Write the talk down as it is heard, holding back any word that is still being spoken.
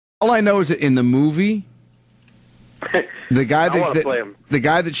All I know is that in the movie, the guy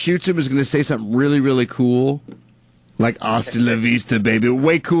that shoots him is going to say something really, really cool, like "Hasta la vista, baby."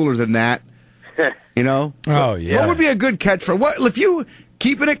 Way cooler than that, you know. Oh yeah. What would be a good catchphrase? What if you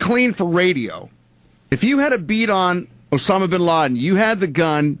keeping it clean for radio? If you had a beat on Osama bin Laden, you had the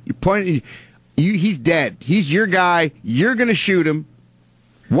gun, you pointed, he's dead. He's your guy. You're going to shoot him.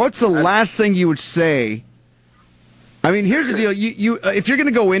 What's the last thing you would say? I mean, here's the deal. You if you're going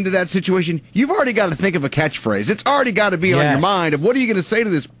to go into that situation, you've already got to think of a catchphrase. It's already got to be on your mind of what are you going to say to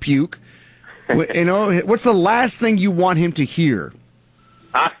this puke? You know, what's the last thing you want him to hear?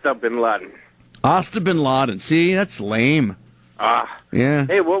 Hasta bin Laden. Hasta bin Laden. See, that's lame. Yeah.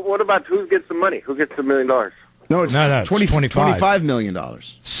 Hey, what about who gets the money? Who gets the $1 million? No, it's $25 million.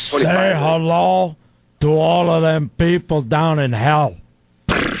 Say hello to all of them people down in hell.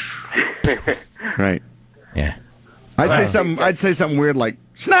 Right. Yeah. I'd say something weird like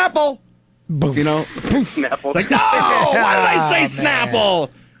Snapple. You know, Snapple. It's like, no, why did I say Snapple?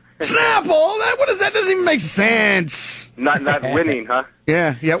 Snapple? What is that? Doesn't even make sense. Not winning, huh?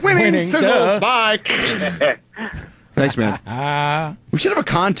 Yeah, winning. Sizzle. Bye. Thanks, man. We should have a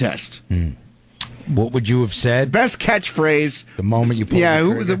contest. What would you have said? Best catchphrase. The moment you pull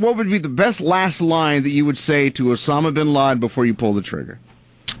the trigger. What would be the best last line that you would say to Osama bin Laden before you pull the trigger?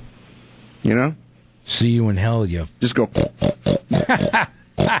 You know? See you in hell, you. Just go.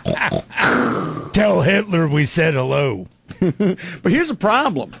 Tell Hitler we said hello. But here's a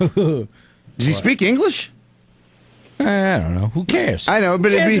problem. Does he speak English? I don't know. Who cares? I know,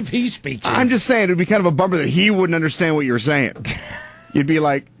 but if he speaks English? I'm just saying, it'd be kind of a bummer that he wouldn't understand what you were saying. You'd be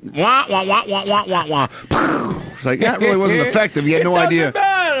like, wah, wah, wah, wah, wah, wah, wah. It's like, that really wasn't effective. You had no idea.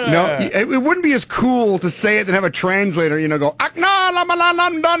 No, it wouldn't be as cool to say it than have a translator, you know, go,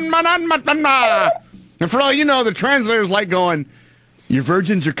 and for all you know, the translator's like going, your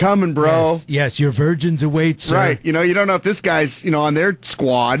virgins are coming, bro. Yes, your virgins await, sir. Right. You know, you don't know if this guy's, you know, on their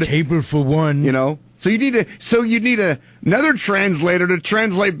squad. Table for one. You know. So you need another translator to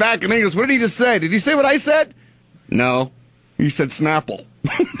translate back in English. What did he just say? Did he say what I said? No. He said Snapple.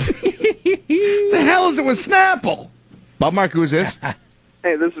 The hell is it with Snapple? Bob Mark, who is this?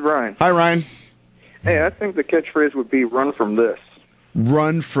 Hey, this is Ryan. Hi, Ryan. Hey, I think the catchphrase would be "run from this."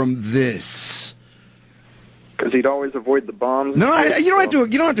 Run from this. Because he'd always avoid the bombs. No, you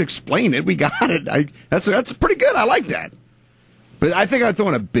don't have to explain it. We got it. That's pretty good. I like that. But I think I'd throw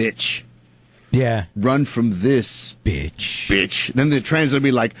in a bitch. Yeah. Run from this. Bitch. Bitch. Then the translator would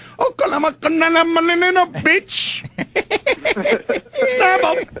be like, oh, bitch.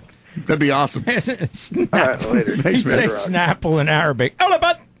 Snapple. That'd be awesome. Snapple. All right, later. Thanks, man. Say Snapple in Arabic.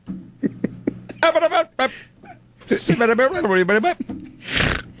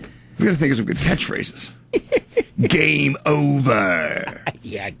 We gotta think of some good catchphrases. Game over.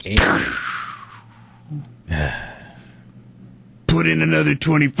 Yeah, game. Put in another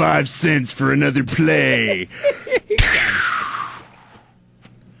 25 cents for another play.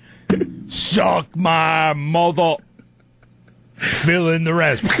 Suck my mother. Fill in the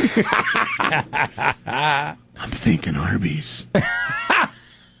rest. I'm thinking Arby's.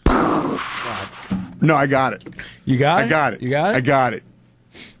 No, I got it. You got it? I got it. You got it? I got it.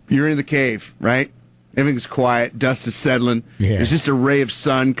 You're in the cave, right? Everything's quiet. Dust is settling. Yeah. There's just a ray of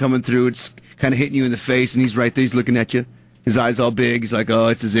sun coming through. It's kind of hitting you in the face, and he's right there. He's looking at you. His eyes all big. He's like, oh,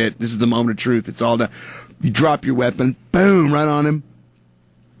 this is it. This is the moment of truth. It's all done. You drop your weapon. Boom, right on him.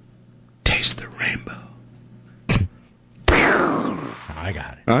 Taste the rainbow. I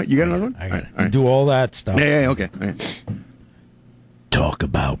got it. You got another one? I got it. All right. Do all that stuff. Yeah, okay. All right. Talk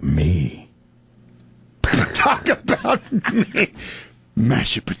about me. Talk about me.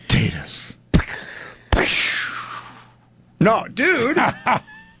 Mashed potatoes. No, dude.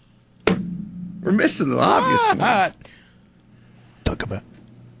 We're missing the obvious one. Talk about.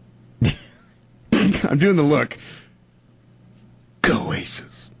 I'm doing the look. Go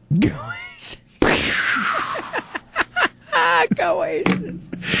Aces. Go Aces. Go Aces.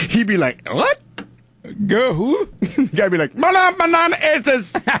 He'd be like, what? Go who? The guy'd be like, banana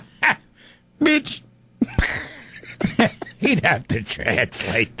Aces. Bitch. He'd have to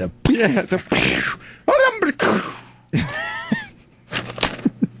translate the. Yeah.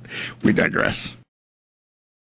 We digress.